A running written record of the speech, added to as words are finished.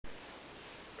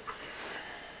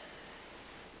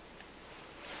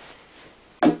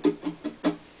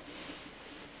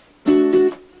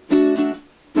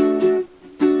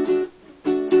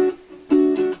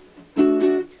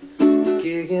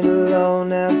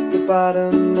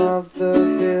bottom of the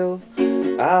hill,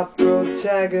 our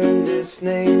protagonist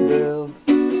named Bill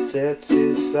sets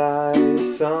his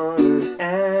sights on an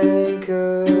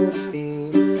anchor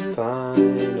steam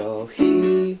pine. All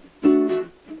he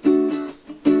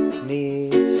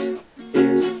needs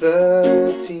is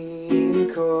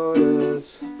 13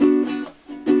 quarters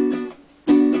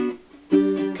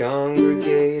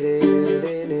congregated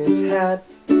in his hat.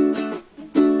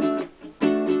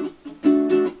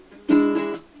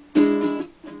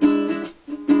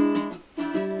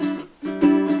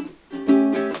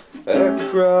 A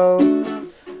crow,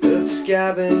 a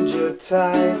scavenger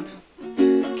type,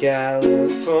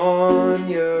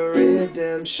 California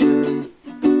redemption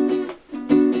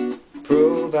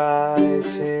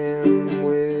provides him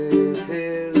with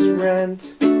his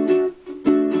rent,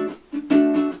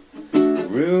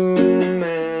 room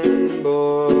and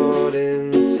board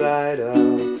inside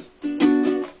of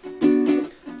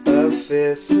a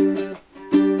fifth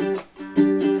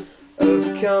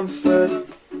of comfort.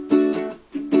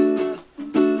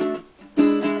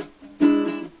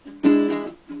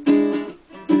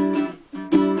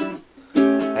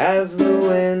 As the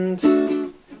wind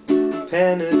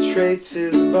penetrates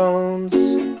his bones,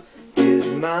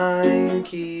 his mind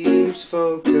keeps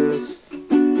focused.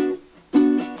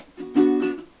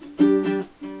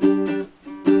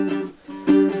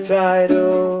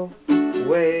 Tidal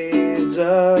waves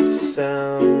of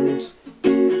sound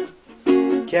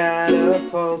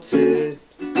catapulted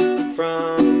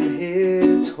from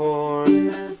his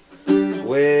horn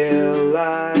wail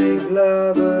like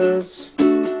lovers.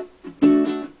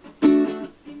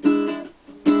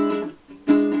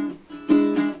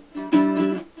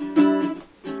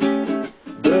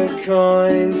 The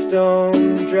coins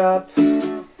don't drop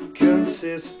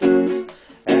consistent,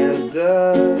 as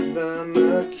does the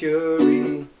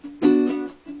mercury.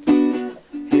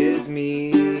 His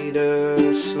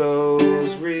meter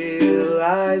slows,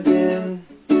 realizing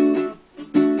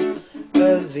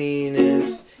a